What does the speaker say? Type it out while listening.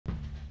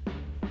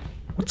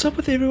What's up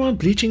with everyone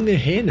bleaching their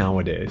hair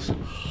nowadays?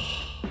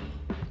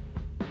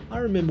 I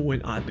remember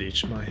when I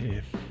bleached my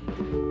hair.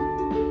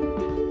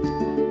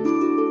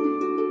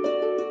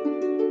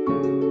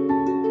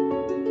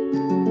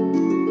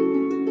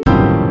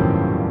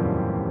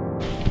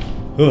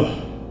 Ugh.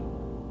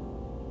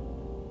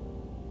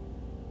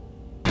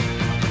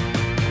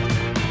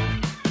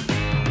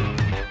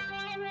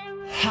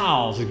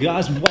 How's it,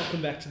 guys?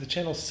 Welcome back to the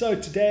channel. So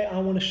today I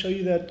want to show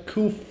you that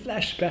cool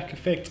flashback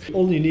effect.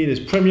 All you need is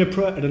Premiere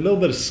Pro and a little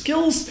bit of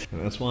skills,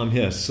 and that's why I'm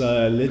here.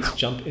 So let's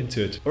jump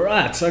into it.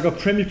 Alright, so I got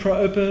Premiere Pro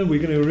open.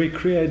 We're going to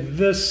recreate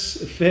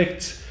this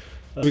effect.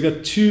 We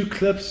got two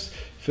clips.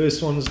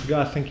 First one is the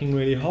guy thinking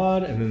really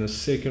hard, and then the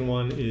second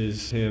one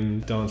is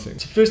him dancing.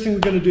 So first thing we're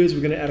going to do is we're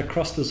going to add a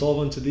cross dissolve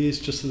onto these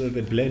just so that they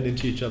blend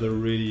into each other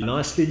really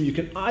nicely. You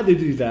can either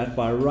do that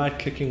by right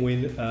clicking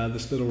when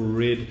this little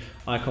red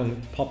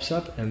icon pops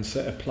up and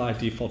say apply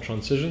default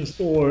transitions,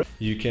 or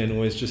you can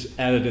always just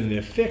add it in the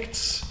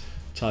effects,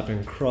 type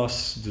in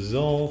cross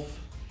dissolve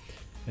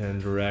and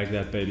drag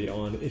that baby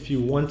on. If you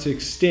want to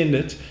extend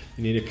it,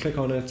 you need to click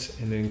on it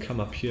and then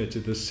come up here to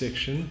this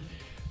section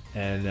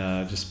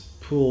and just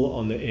pull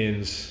on the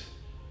ends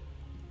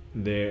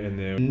there and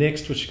there.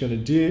 Next, what you're going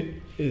to do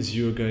is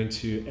you're going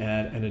to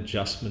add an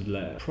adjustment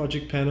layer.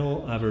 Project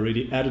panel, I've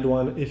already added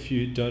one. If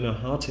you don't know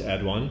how to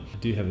add one, I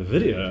do have a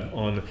video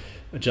on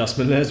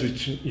adjustment layers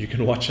which you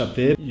can watch up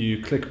there.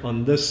 You click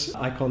on this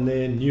icon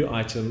there, new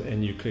item,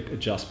 and you click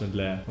adjustment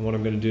layer. And what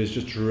I'm going to do is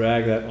just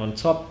drag that on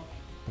top.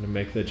 I'm going to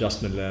make the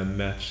adjustment layer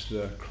match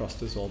the cross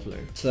dissolve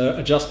length. So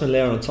adjustment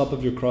layer on top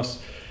of your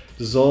cross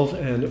dissolve,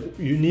 and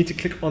you need to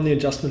click on the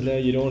adjustment layer.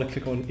 You don't want to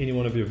click on any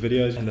one of your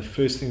videos. And the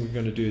first thing we're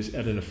going to do is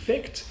add an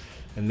effect,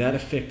 and that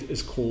effect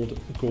is called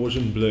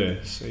Gaussian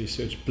blur. So you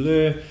search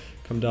blur,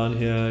 come down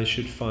here, you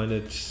should find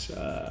it,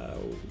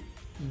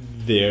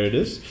 there it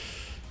is,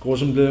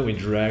 Gaussian blur. We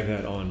drag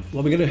that on.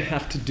 What we're going to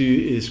have to do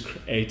is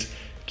create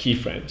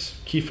keyframes.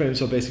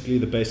 Keyframes are basically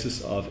the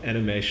basis of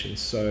animation.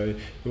 So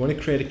you want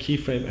to create a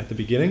keyframe at the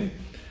beginning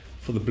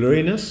for the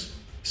blurriness.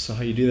 So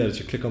how you do that is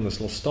you click on this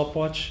little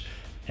stopwatch,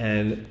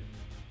 and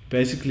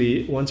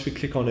basically once we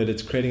click on it,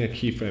 it's creating a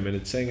keyframe, and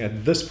it's saying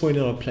at this point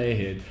in our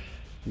playhead,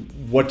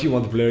 what do you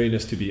want the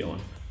blurriness to be on?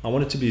 I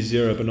want it to be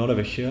 0, but not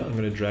over here. I'm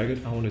going to drag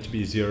it. I want it to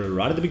be 0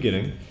 right at the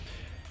beginning,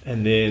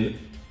 and then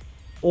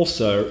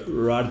also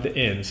right at the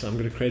end. So I'm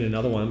going to create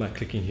another one by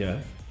clicking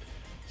here.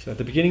 So at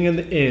the beginning and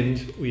the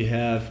end we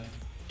have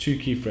two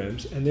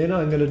keyframes, and then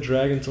I'm going to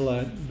drag until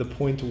the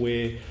point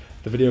where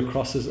the video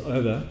crosses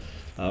over,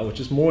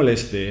 which is more or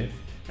less there.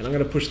 And I'm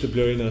going to push the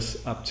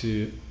blurriness up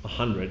to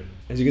 100.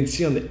 As you can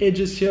see on the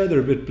edges here,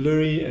 they're a bit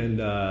blurry and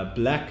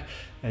black,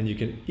 and you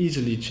can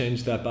easily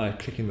change that by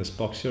clicking this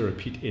box here,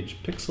 repeat edge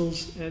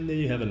pixels, and there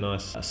you have a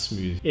nice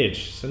smooth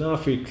edge. So now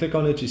if we click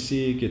on it, you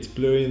see it gets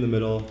blurry in the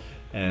middle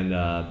and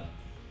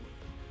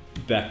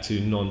back to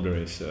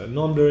non-blurry. So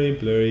non-blurry,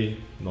 blurry,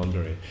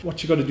 non-blurry.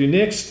 What you got to do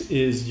next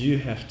is you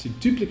have to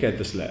duplicate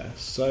this layer.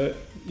 So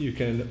you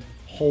can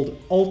hold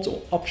Alt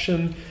or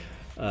Option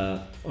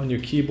on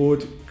your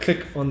keyboard,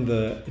 click on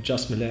the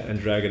adjustment layer and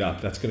drag it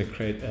up. That's going to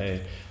create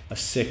a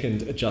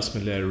second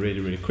adjustment layer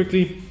really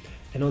quickly.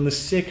 And on the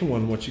second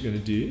one, what you're going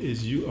to do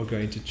is you are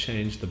going to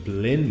change the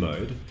blend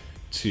mode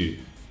to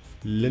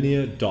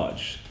linear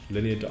dodge.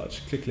 Linear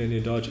dodge. Click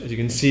linear dodge. As you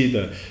can see,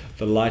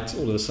 the light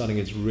all of a sudden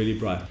gets really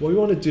bright. What we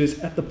want to do is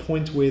at the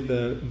point where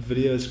the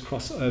videos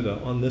cross over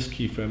on this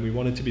keyframe, we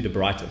want it to be the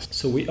brightest.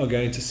 So we are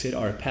going to set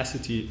our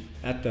opacity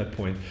at that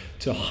point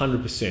to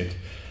 100%.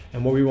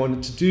 And what we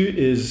wanted to do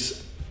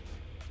is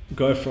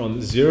go from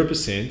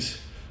 0%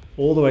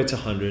 all the way to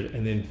 100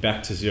 and then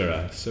back to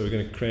 0. So we're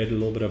going to create a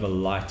little bit of a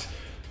light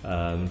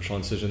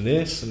transition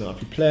there. So now if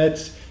you play it,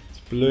 it's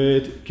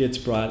blurred, gets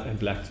bright, and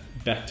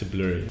back to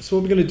blurry. So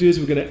what we're going to do is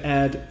we're going to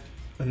add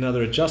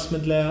another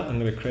adjustment layer. I'm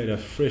going to create a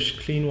fresh,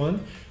 clean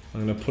one.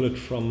 I'm going to pull it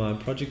from my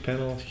project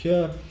panel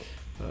here.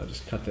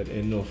 Just cut that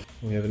end off.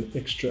 We have an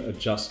extra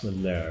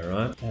adjustment layer,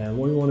 right? And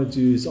what we want to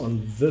do is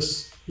on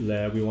this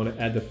layer, we want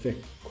to add the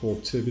effect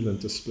called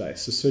turbulent display.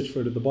 So search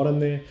for it at the bottom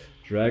there,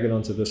 drag it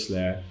onto this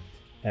layer,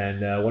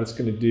 and what it's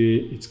going to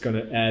do, it's going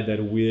to add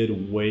that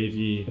weird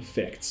wavy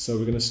effect. So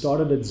we're going to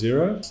start it at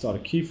 0, start a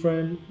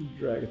keyframe,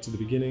 drag it to the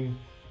beginning.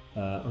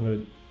 I'm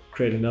going to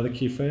create another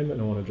keyframe, and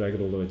I want to drag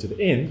it all the way to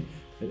the end.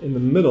 And in the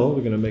middle,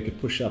 we're going to make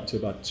it push up to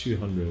about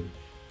 200.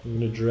 I'm going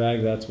to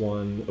drag that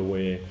one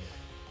where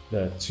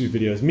the two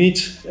videos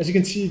meet. As you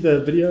can see, the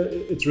video,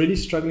 it's really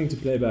struggling to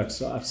play back.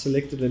 So I've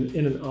selected an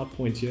in and out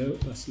point here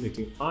by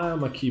selecting I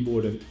on my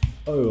keyboard and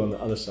O on the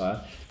other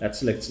side. That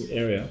selects an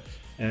area.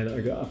 And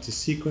I go up to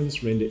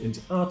sequence, render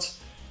into out.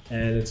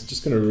 And it's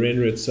just going to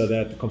render it so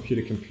that the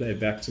computer can play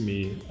back to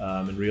me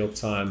in real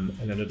time,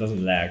 and then it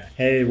doesn't lag.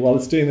 Hey, while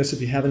it's doing this, if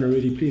you haven't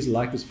already, please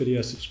like this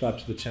video, subscribe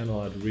to the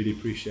channel. I'd really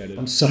appreciate it.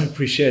 I'm so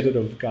appreciative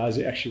of guys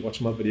who actually watch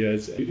my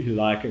videos, who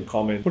like and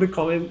comment. Put a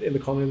comment in the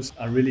comments.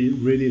 I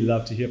really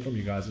love to hear from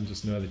you guys and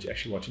just know that you're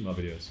actually watching my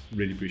videos.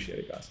 Really appreciate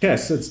it, guys. Okay,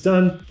 so it's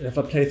done. And if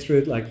I play through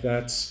it like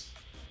that,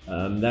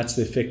 that's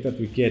the effect that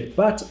we get.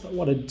 But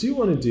what I do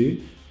want to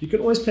do You can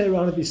always play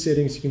around with these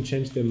settings. You can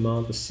change the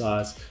amount, the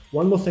size.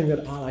 One more thing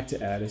that I like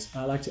to add is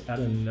I like to add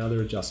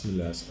another adjustment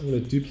layer. So I'm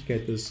going to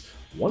duplicate this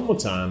one more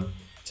time,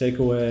 take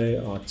away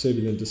our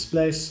turbulent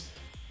displace,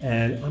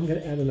 and I'm going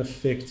to add an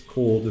effect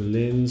called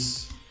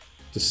lens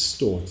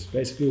distort.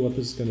 Basically what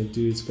this is going to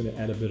do is going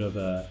to add a bit of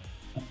a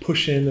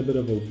push in, a bit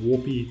of a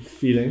warpy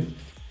feeling.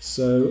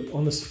 So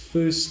on this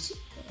first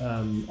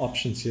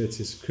options here, it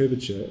says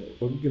curvature.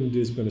 What we're going to do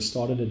is we're going to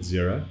start it at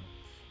 0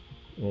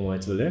 all the way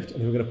to the left, and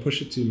then we're going to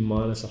push it to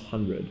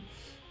 -100, and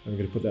we're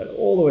going to put that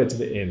all the way to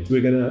the end.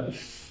 We're going to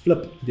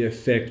flip the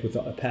effect with the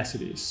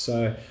opacities.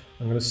 So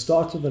I'm going to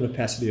start with an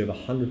opacity of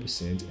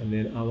 100%, and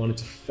then I want it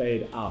to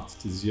fade out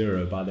to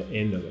 0 by the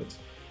end of it.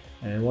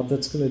 And what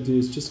that's going to do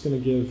is just going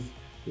to give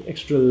the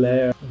extra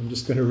layer. I'm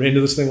just going to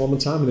render this thing one more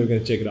time, and then we're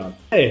going to check it out.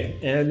 Hey,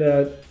 and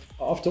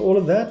after all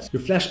of that,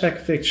 your flashback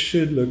effect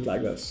should look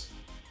like this.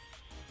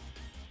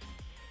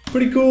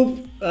 Pretty cool,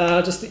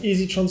 just an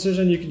easy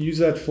transition. You can use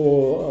that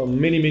for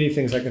many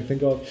things I can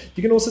think of.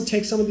 You can also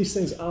take some of these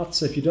things out,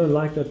 so if you don't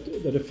like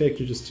that effect,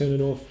 you just turn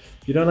it off.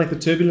 If you don't like the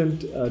turbulent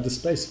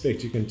displace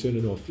effect, you can turn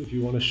it off. If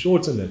you want to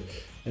shorten it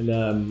and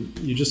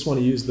you just want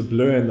to use the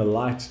blur and the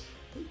light,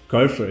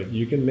 go for it.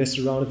 You can mess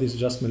around with these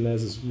adjustment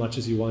layers as much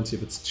as you want.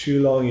 If it's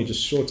too long, you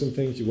just shorten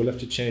things. You will have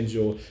to change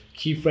your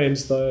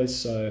keyframes though,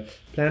 so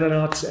plan it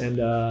out. And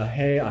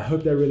hey, I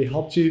hope that really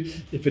helped you.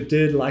 If it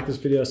did, like this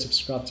video,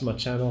 subscribe to my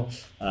channel.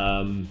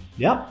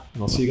 Yeah,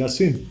 and I'll see you guys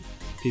soon.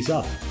 Peace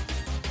out.